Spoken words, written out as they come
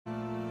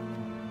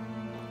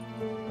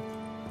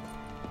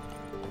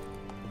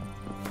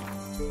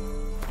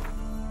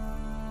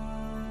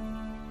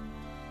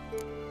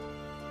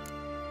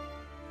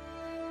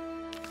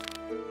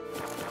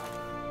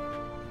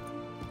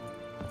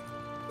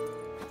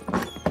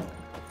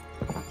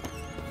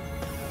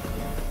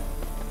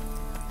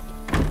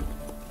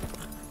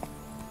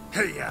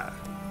Yeah.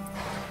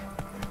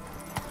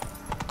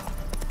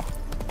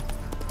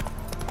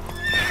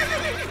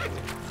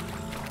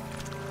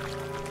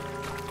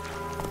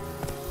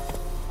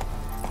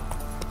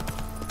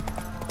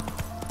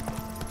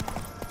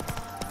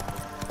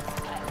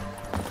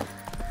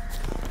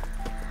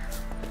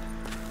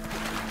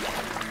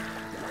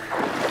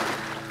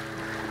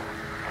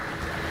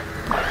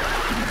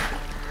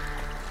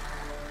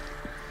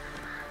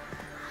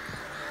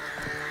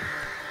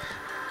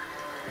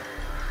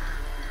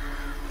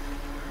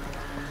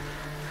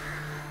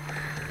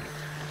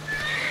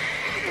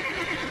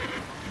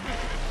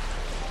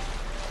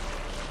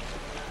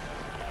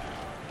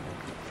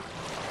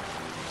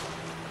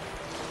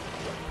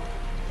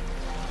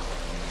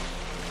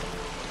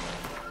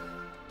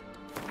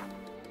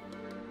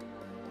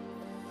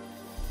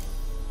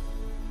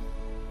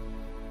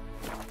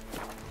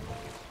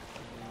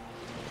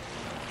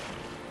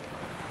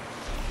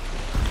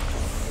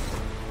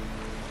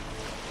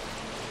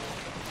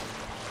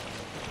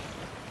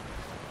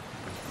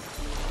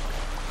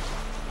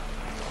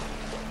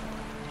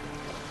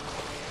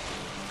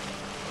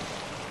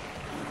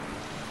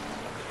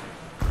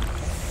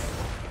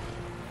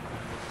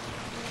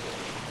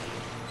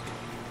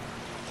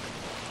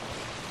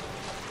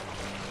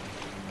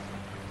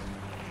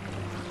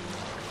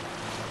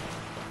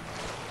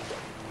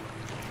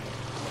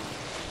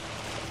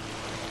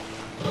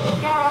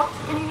 Geralt,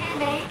 can you hear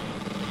me?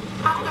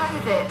 How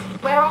goes it?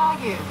 Where are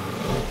you?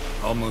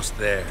 Almost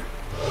there.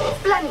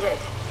 Splendid.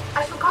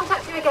 I shall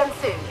contact you again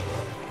soon.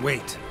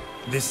 Wait,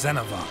 this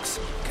Xenovox.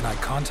 Can I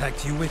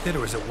contact you with it,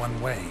 or is it one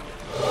way?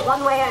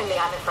 One way only,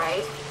 I'm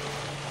afraid.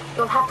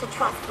 You'll have to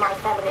trust my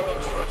feminine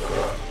intuition.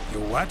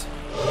 Your what?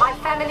 My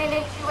feminine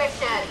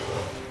intuition.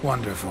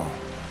 Wonderful.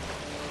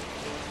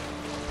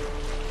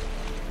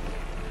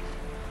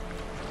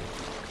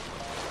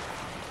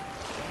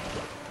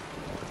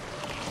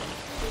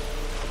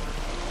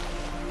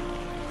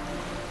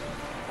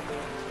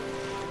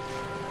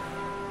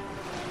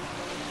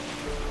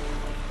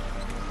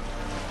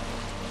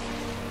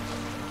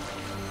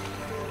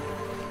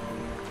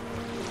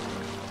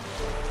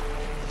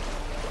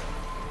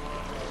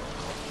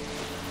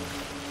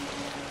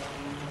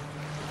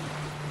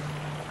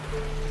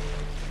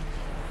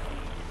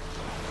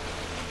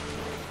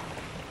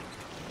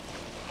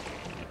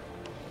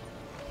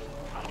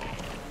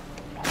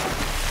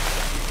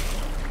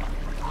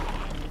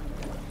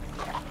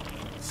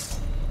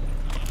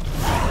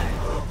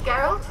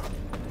 Geralt?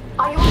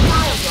 Are you on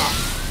dial yet?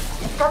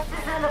 Does the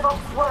Xenovox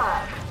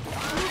work?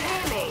 Can you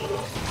hear me?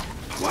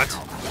 What?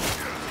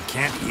 I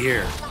can't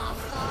hear.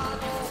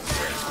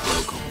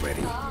 Broke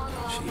already.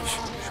 Sheesh,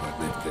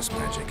 short-lived this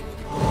magic.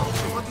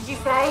 What did you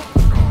say?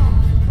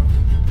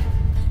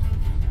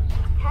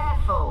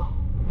 Careful.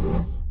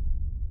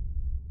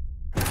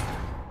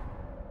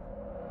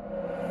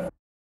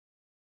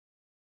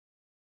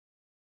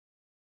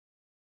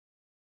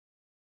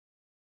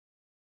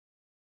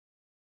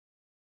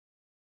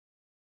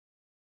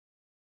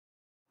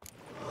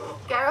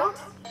 Geralt?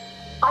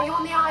 Are you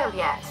on the Isle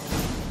yet?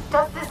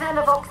 Does the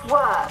Xenovox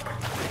work?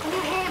 Can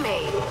you hear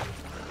me?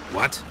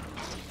 What?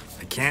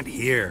 I can't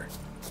hear.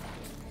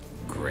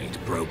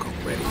 Great, broke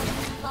already.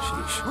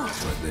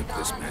 Sheesh, short-lived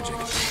this magic.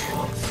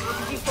 What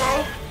did you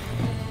say?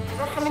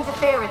 There's some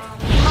interference.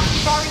 You must be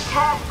very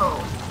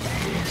careful.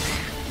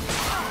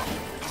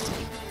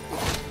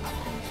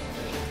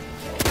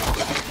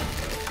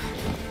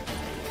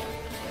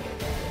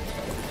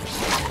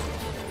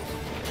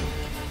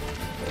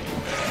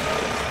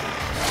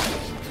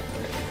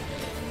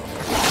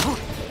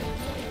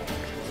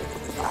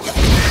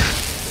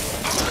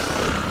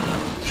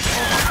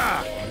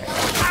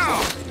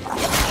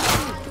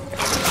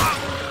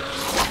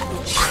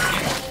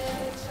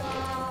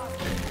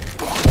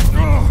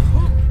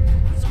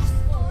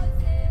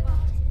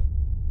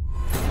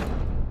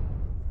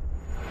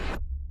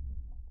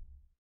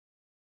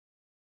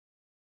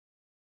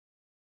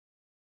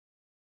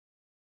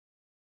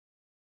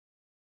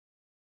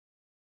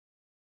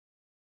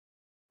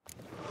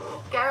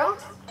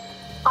 Geralt?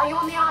 Are you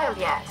on the Isle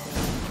yet?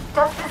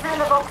 Does the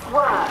Xenovox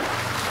work?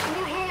 Can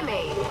you hear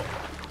me?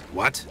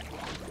 What?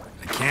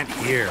 I can't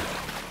hear.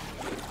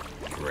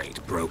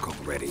 Great, broke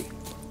already.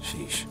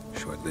 Sheesh,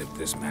 short-lived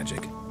this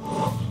magic.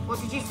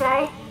 What did you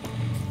say?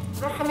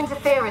 There's some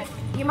interference.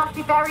 You must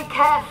be very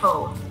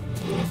careful.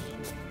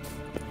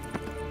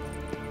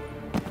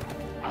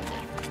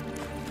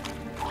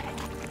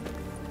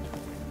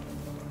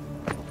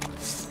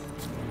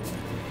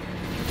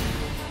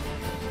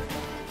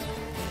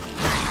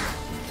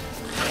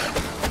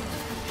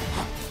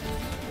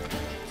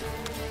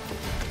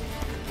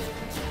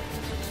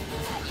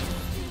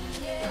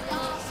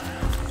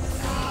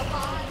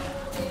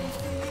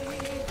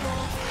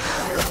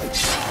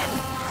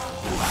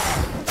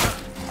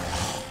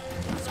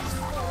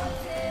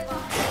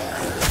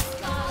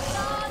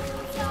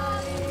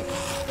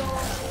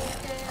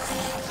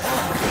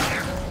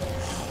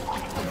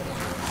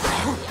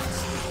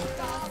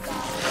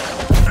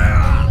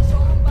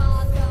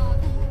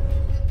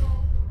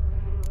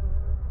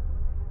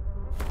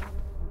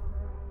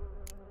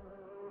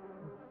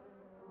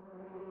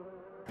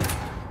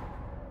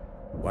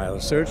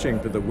 searching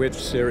for the witch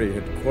Ciri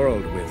had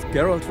quarreled with,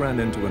 Geralt ran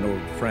into an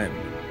old friend,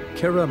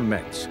 Kira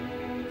Metz.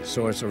 The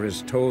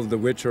sorceress told the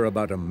Witcher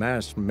about a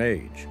masked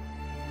mage.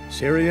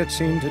 Ciri had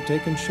seemed to have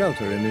taken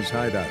shelter in his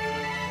hideout.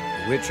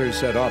 The Witcher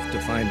set off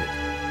to find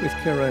it, with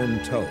Kira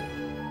in tow.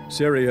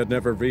 Ciri had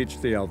never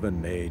reached the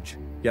elven mage,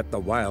 yet the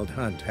wild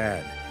hunt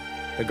had.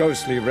 The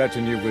ghostly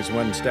retinue was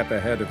one step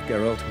ahead of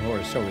Geralt,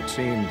 or so it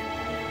seemed.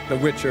 The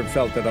Witcher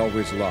felt it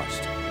always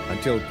lost,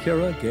 until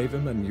Kira gave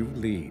him a new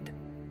lead.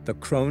 The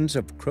Crones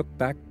of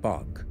Crookback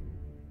Bog.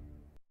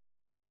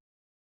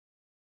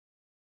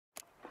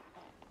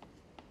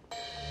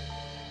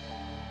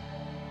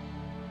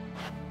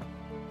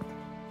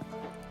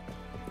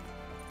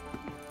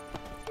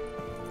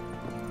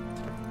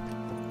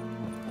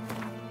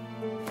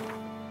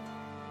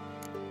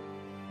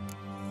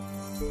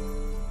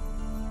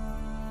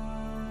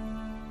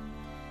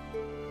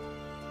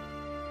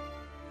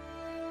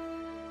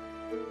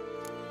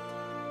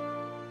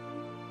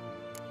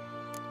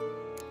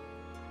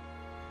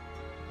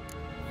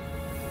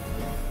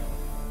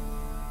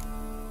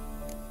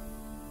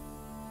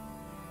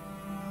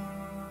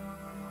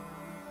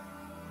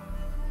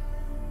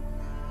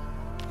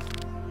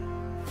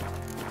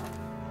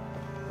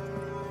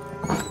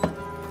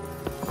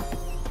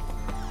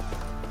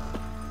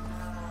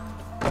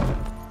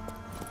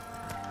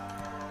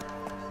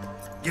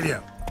 Giddy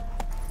up.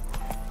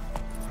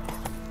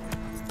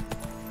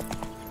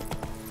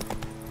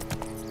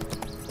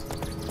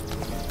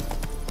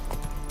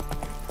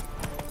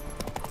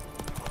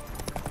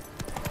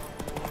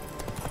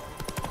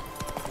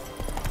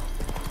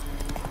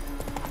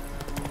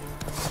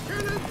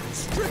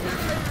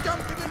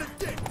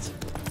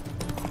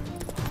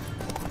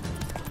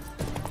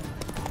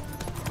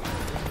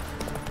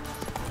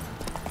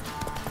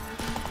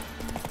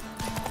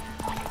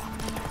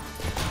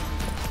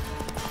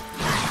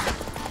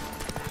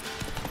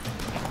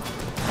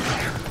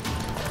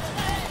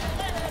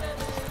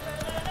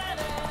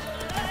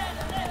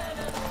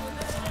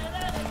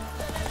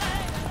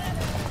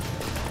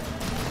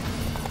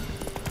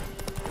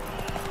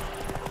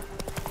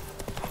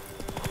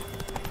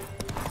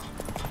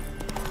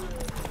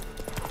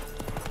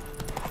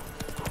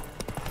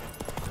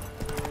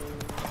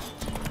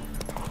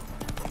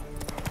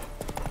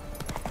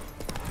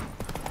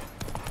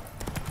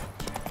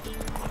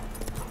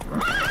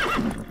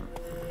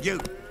 You!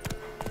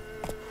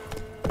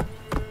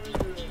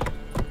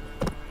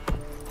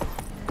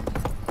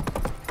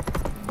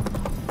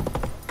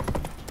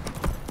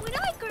 When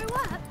I grow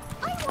up,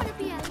 I want to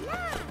be a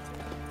lad.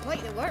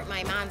 Quite the work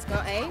my man's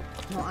got, eh?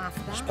 Not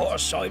half bad. Spot a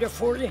cider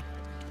for you?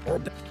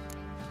 Or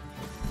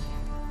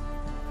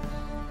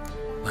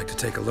Like to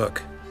take a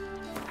look.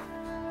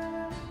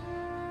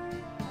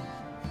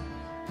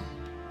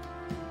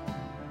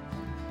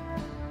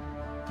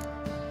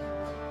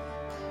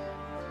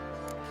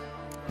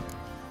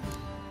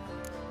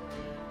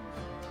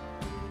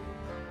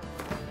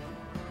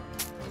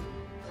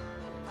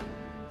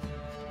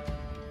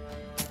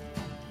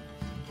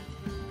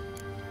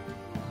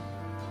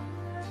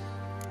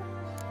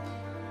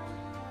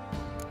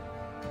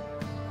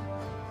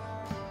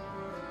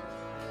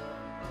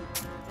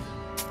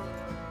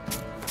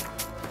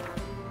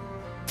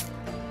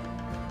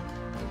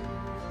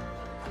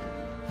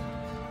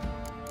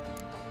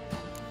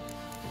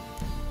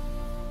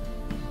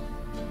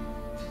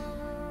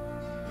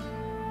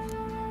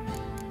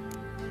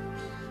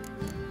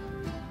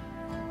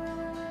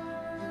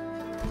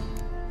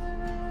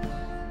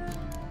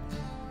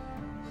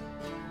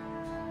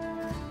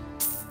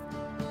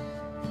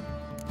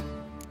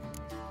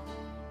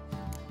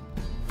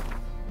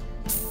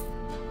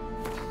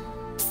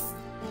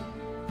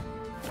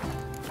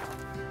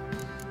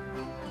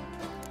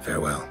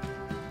 Farewell.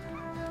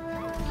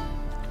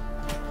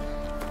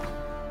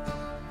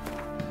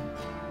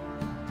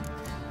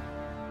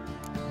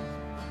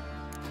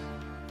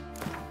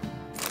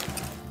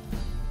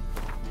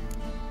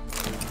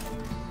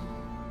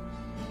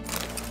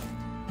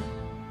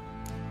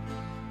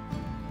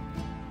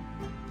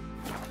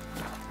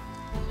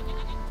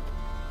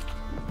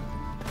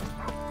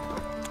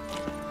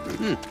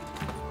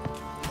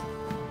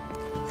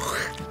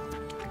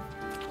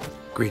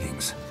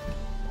 Greetings.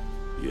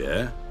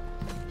 Yeah?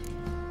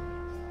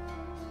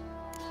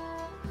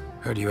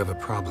 Heard you have a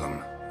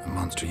problem. A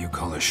monster you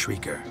call a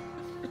Shrieker.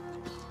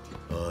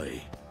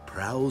 Aye.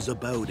 Prowls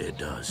about, it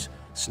does.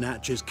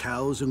 Snatches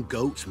cows and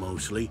goats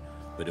mostly,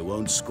 but it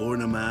won't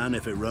scorn a man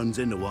if it runs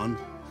into one.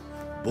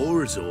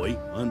 Borzoi,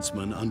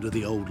 huntsman under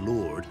the old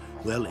lord,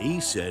 well, he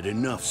said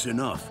enough's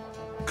enough.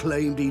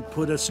 Claimed he'd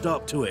put a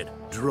stop to it,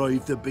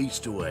 drive the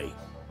beast away.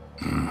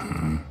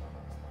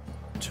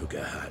 Took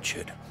a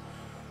hatchet.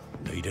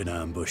 Made an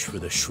ambush for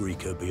the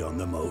Shrieker beyond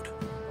the moat,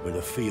 where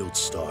the fields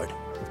start.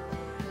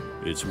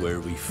 It's where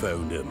we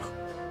found him.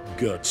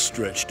 Gut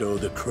stretched o'er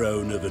the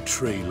crown of a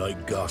tree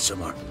like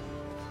gossamer.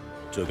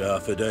 Took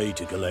half a day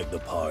to collect the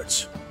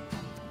parts.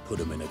 Put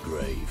him in a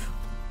grave.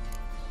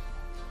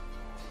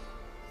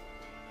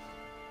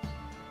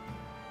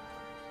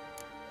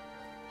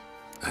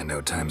 I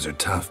know times are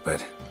tough,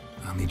 but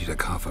I'll need you to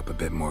cough up a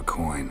bit more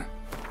coin.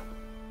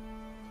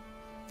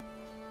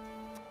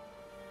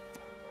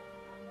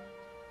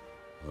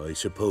 I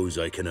suppose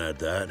I can add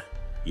that.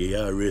 Ye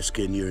are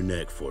risking your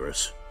neck for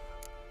us.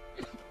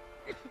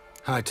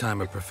 High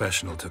time a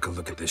professional took a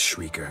look at this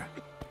shrieker.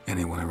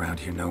 Anyone around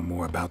here know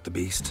more about the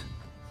beast?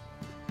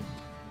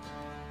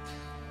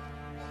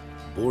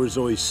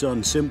 Borzoi's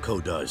son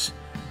Simcoe does.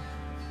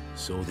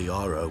 Saw the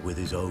aura with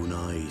his own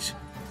eyes.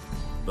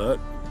 But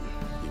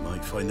you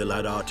might find the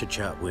lad hard to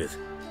chat with.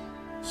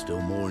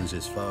 Still mourns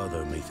his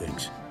father,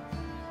 methinks.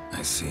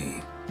 I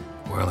see.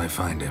 Where'll I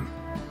find him?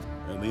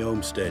 At me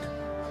homestead.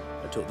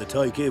 I took the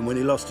tyke in when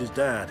he lost his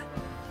dad.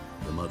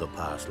 The mother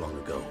passed long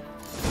ago.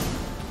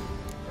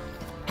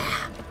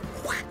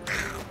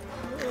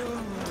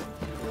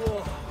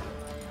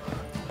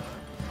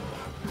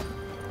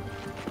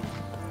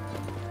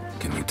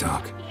 Can we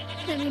talk?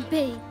 Let me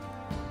be.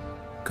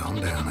 Calm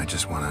down, I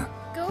just wanna...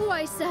 Go,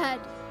 I said.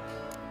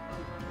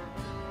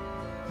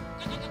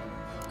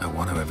 I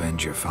want to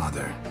avenge your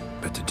father,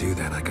 but to do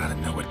that I gotta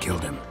know what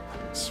killed him.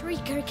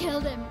 Shrieker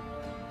killed him.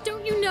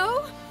 Don't you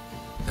know?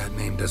 That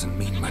name doesn't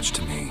mean much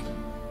to me.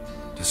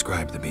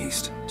 Describe the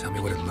beast. Tell me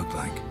what it looked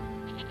like.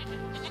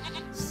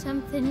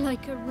 Something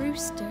like a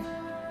rooster.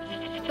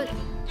 But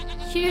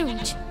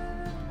huge.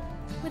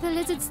 With a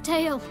lizard's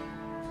tail.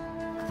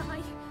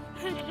 I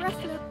heard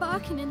Ruffler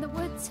barking in the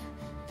woods.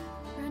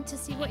 Ran to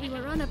see what you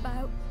were on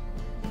about.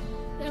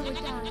 There were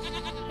Dad,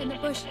 in the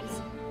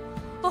bushes.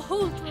 A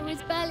hole through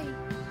his belly.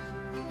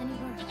 And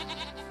he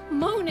were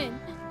moaning,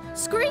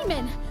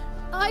 screaming.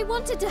 I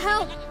wanted to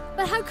help,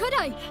 but how could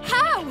I?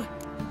 How?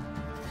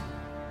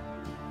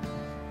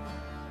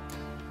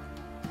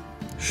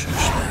 Shush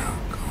now,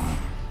 calm.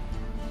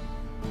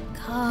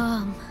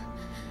 Calm.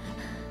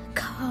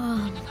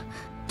 Calm.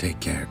 Take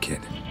care,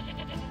 kid.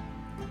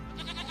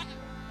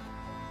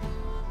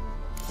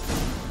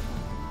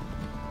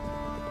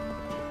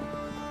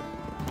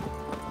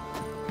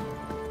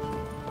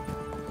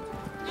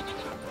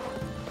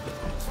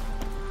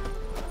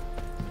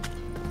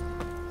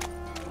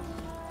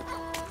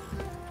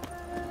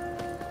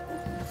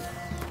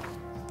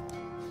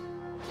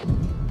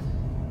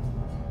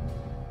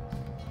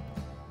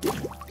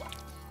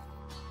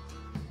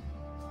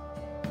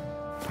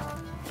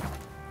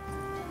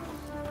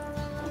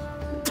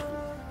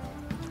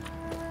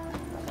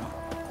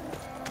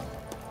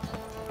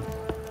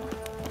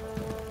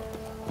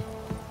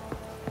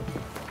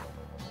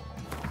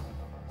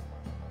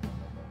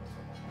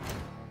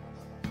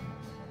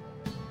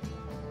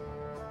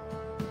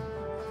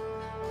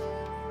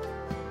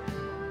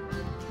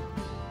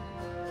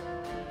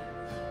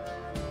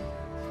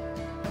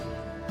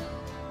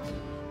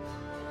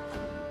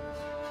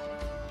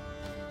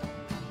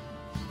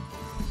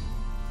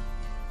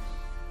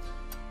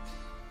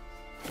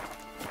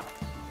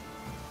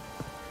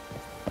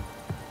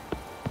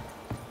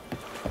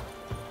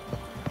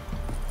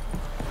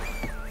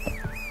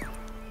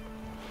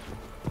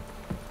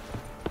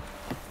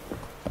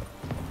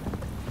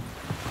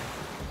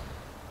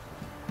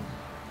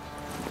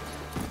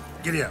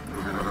 Giddy up.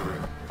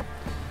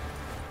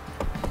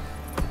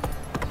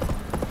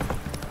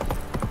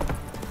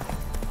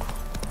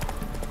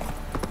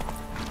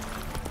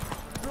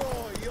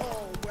 Draw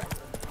your weapon.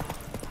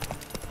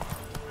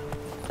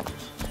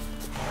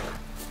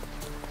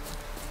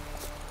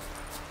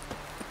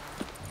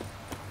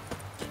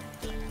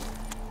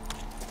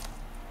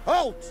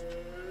 Halt!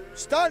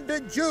 Stand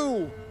and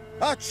Jew!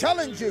 I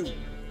challenge you!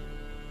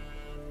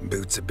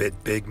 Boots a bit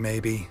big,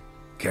 maybe?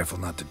 Careful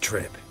not to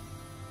trip.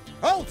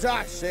 Halt,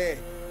 I say!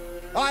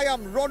 I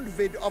am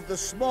Ronvid of the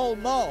Small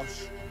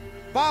Marsh,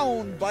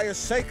 bound by a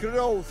sacred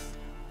oath.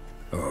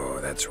 Oh,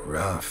 that's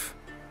rough.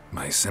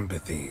 My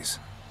sympathies.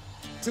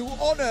 To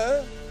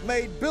honor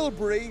Maid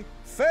Bilberry,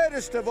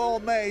 fairest of all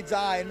maids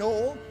I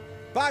know,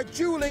 by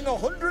dueling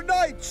 100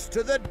 knights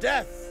to the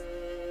death.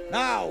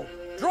 Now,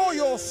 draw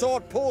your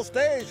sword post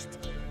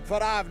haste,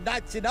 for I've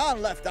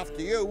 99 left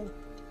after you.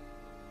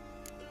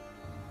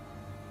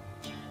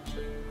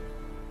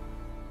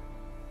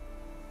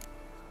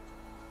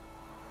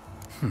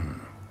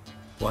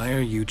 Why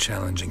are you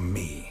challenging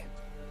me?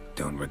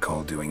 Don't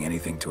recall doing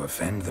anything to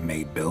offend the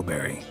Maid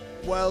Bilberry.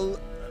 Well,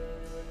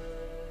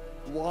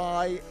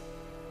 why...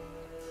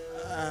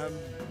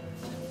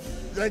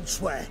 then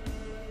swear.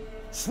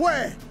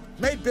 Swear!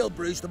 Maid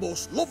Bilberry's the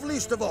most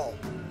loveliest of all.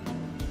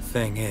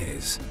 Thing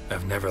is,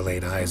 I've never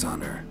laid eyes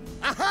on her.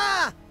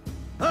 Aha!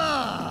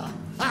 Ah!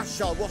 I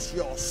shall wash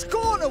your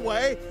scorn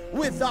away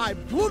with thy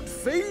blood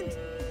fiend.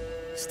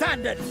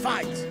 Stand and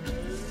fight!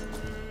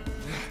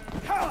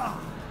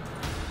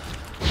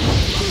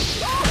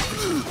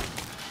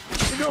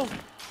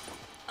 Enough!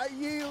 I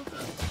yield.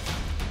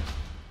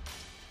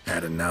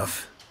 Had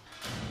enough?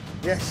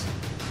 Yes,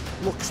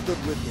 luck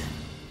stood with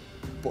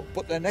you.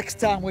 But the next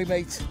time we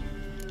meet...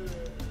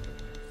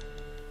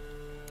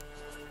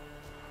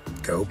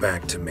 Go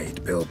back to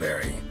Maid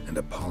Bilberry and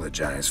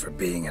apologize for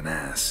being an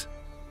ass.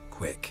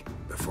 Quick,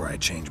 before I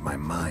change my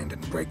mind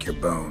and break your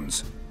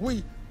bones.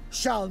 We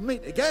shall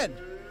meet again.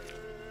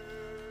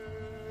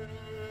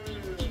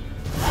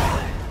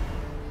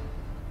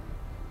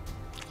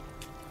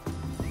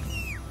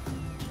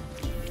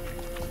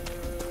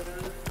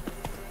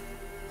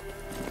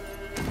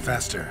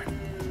 Faster.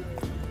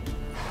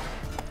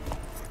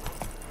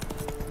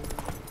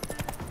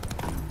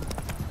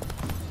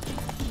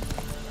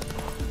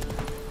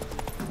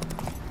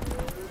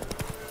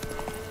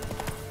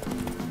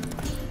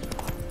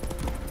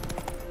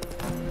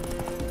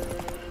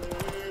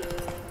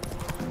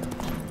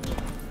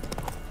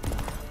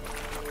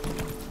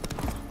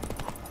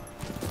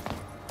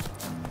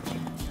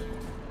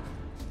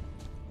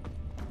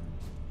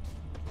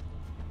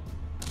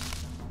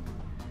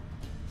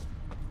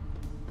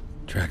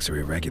 Tracks are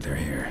irregular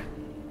here.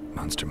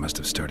 Monster must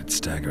have started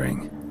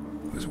staggering.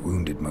 Was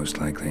wounded, most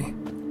likely.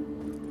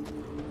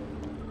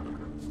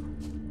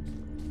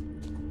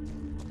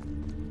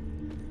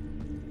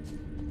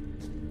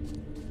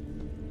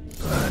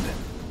 Blood.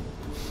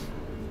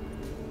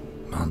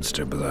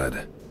 Monster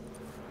blood.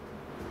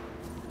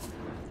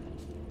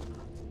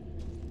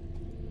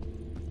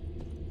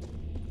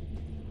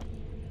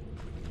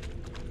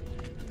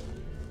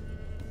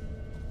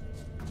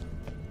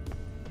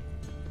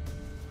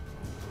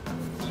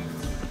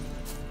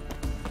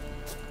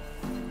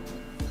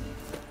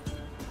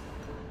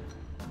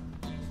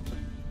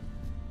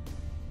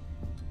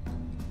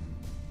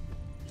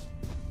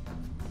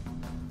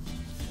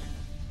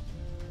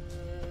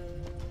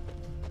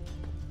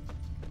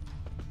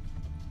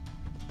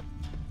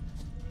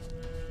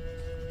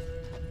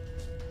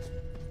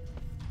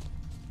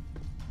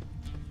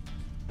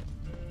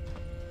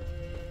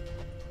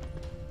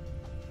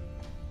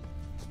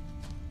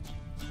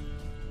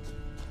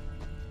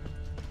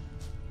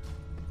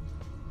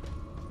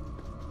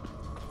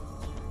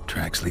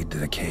 Tracks lead to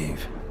the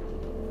cave.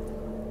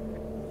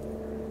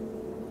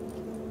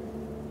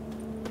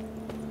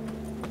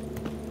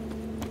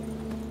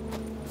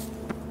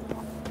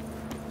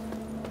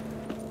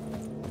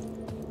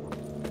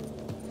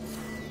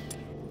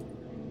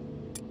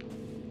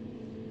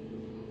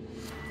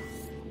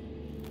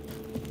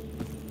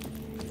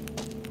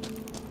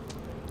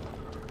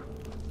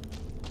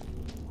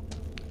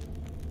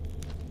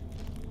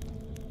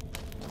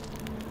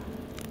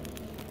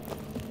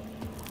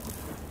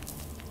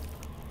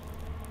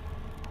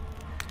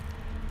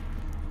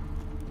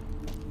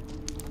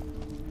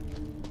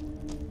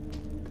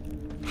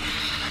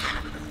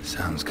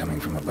 Sounds coming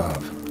from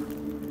above.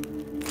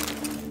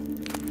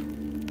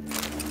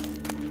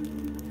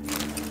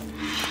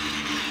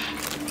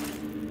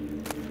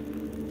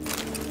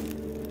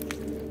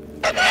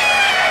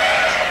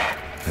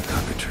 The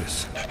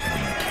cockatrice in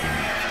the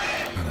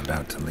cave. Not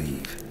about to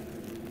leave.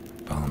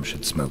 Bomb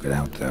should smoke it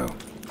out, though.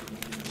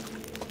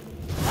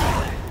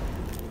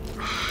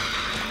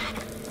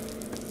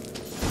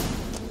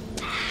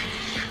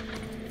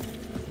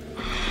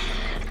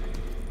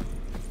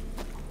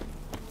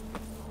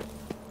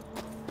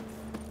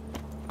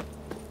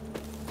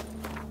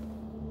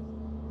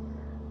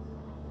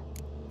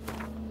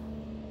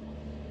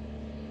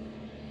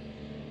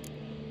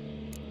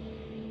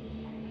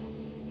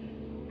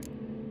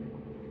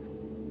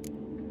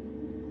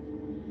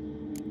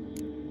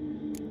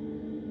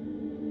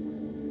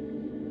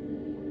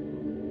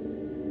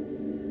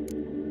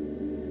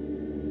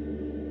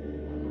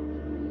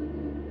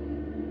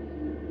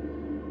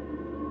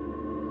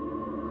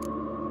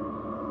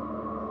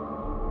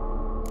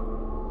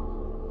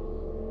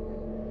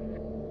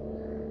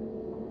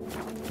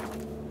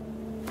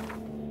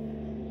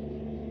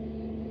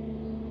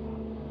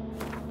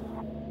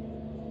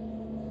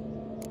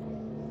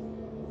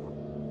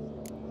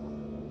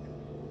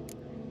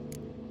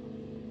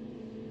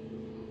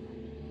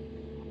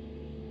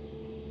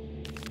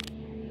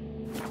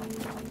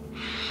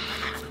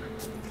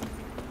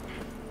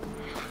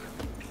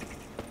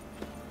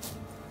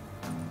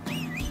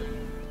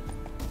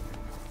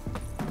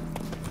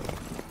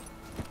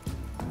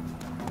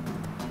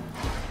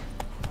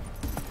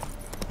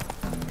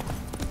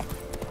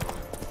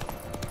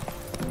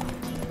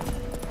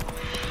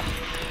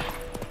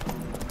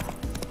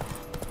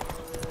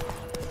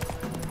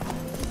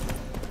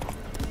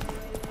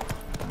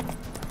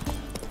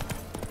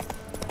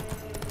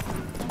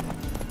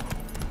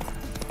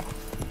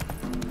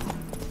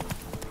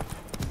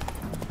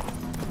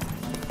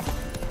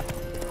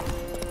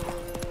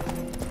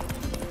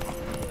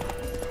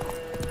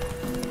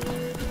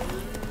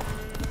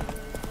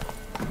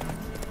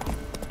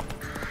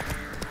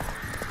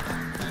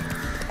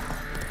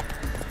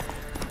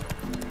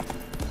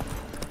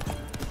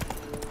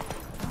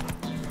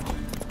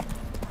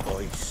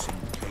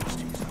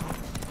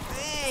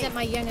 Sent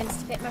my young'uns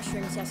to pick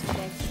mushrooms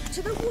yesterday.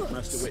 To the woods.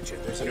 Master Witcher,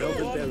 there's an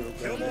open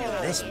barrel.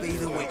 This be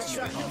the witch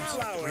comes,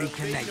 freak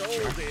of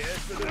nature.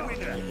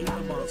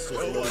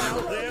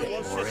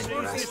 More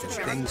interesting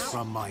things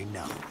from my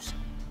nose.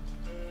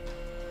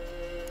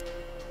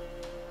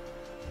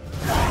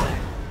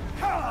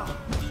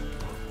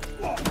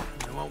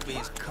 You won't be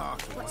as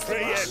cocky.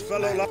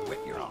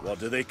 What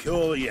do they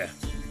call you?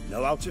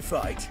 Know how to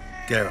fight?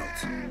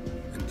 Geralt.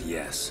 And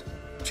yes.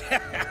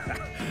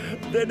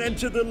 Then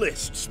enter the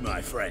lists,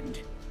 my friend.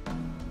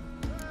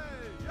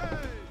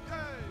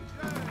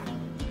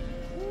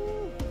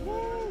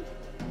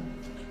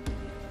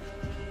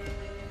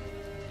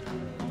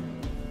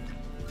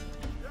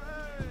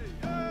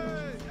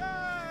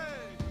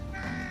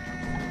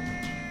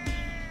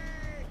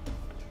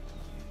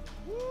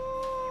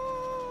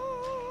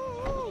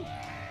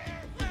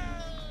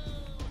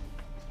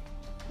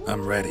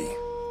 I'm ready.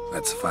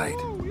 Let's fight.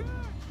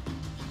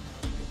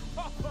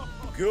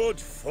 Good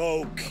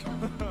folk.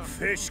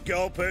 Fish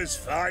Gulper's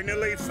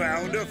finally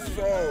found a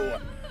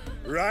foe.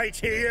 Right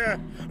here,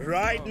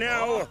 right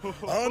now,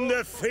 on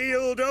the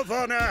field of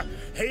honor,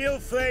 he'll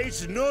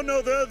face none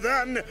other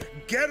than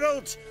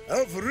Geralt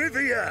of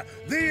Rivia,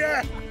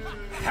 the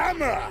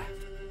Hammer!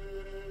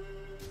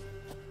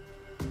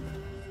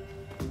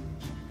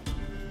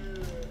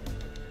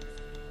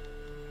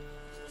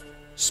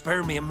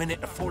 Spare me a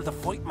minute before the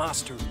fight,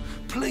 Master.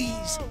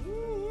 Please.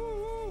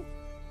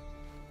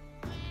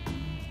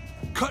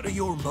 Cut of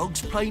your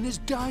mug's plain as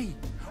day.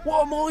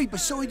 What am I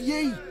beside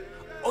ye?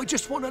 I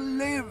just want to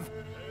live.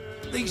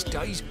 These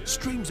days,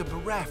 streams are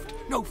bereft,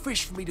 no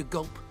fish for me to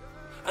gulp.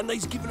 And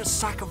they's given a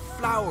sack of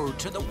flour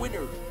to the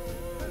winner.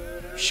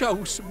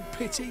 Show some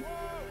pity.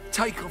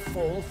 Take a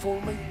fall for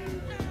me.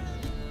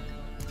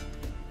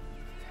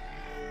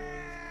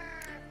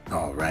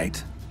 All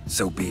right,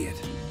 so be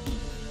it.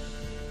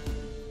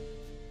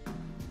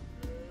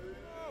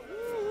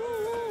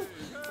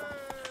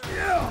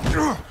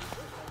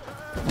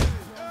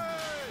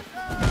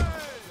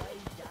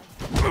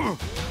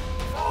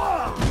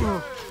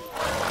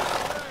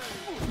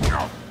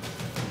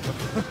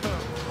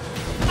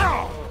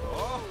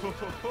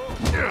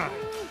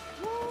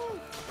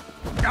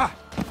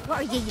 What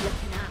are you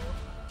looking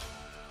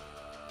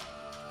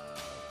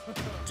at?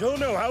 Don't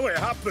know how it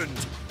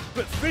happened,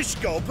 but Fish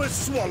Gulper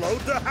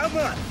swallowed the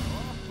hammer.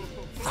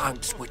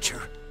 Thanks,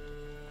 Witcher.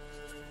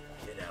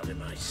 Get out of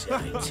my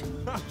sight.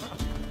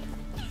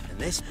 And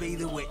this be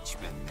the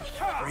Witchman,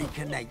 freak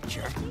of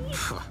nature.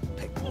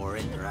 Pick more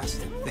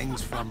interesting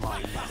things from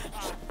my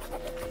mouth.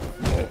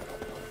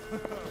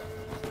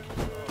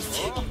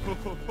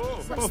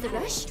 What's the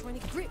rush? Trying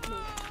to grip me.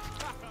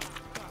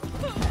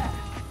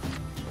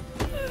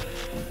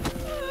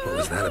 What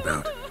was that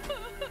about?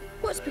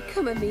 What's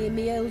become of me in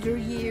me elder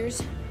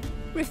years?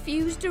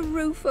 Refused a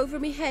roof over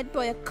me head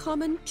by a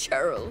common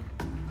churl.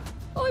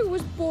 I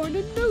was born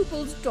a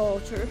noble's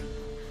daughter.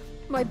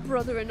 My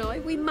brother and I,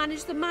 we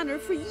managed the manor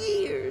for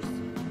years.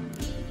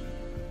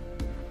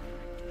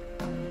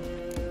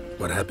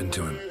 What happened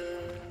to him?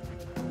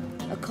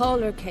 A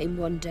caller came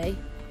one day.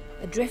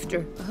 A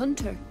drifter, a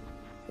hunter.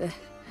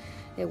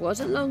 It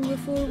wasn't long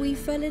before we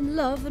fell in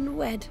love and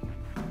wed.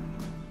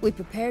 We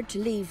prepared to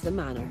leave the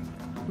manor.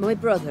 My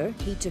brother,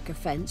 he took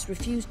offence,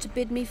 refused to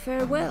bid me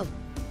farewell.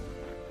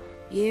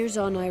 Years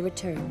on I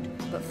returned,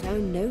 but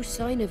found no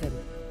sign of him.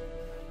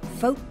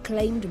 Folk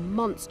claimed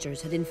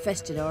monsters had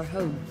infested our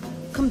home,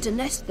 come to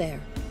nest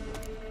there.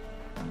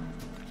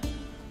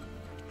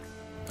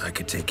 I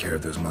could take care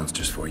of those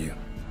monsters for you.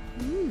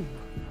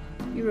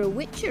 You're a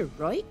witcher,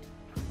 right?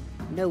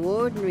 No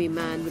ordinary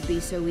man would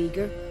be so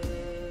eager.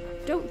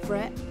 Don't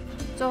fret.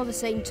 It's all the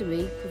same to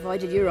me,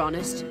 provided you're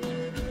honest.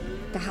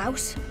 The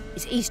house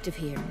is east of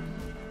here.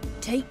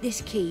 Take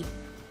this key.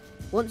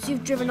 Once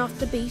you've driven off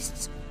the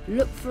beasts,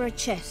 look for a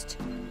chest.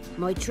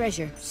 My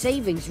treasure.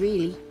 Savings,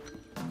 really.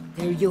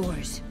 They're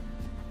yours.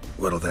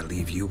 What'll that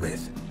leave you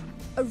with?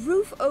 A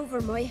roof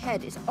over my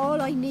head is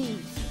all I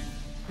need.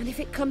 And if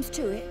it comes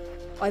to it,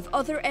 I've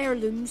other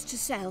heirlooms to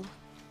sell.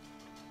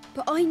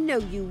 But I know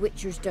you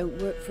witchers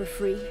don't work for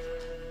free.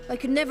 I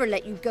could never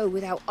let you go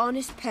without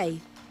honest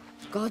pay.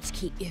 Gods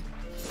keep you.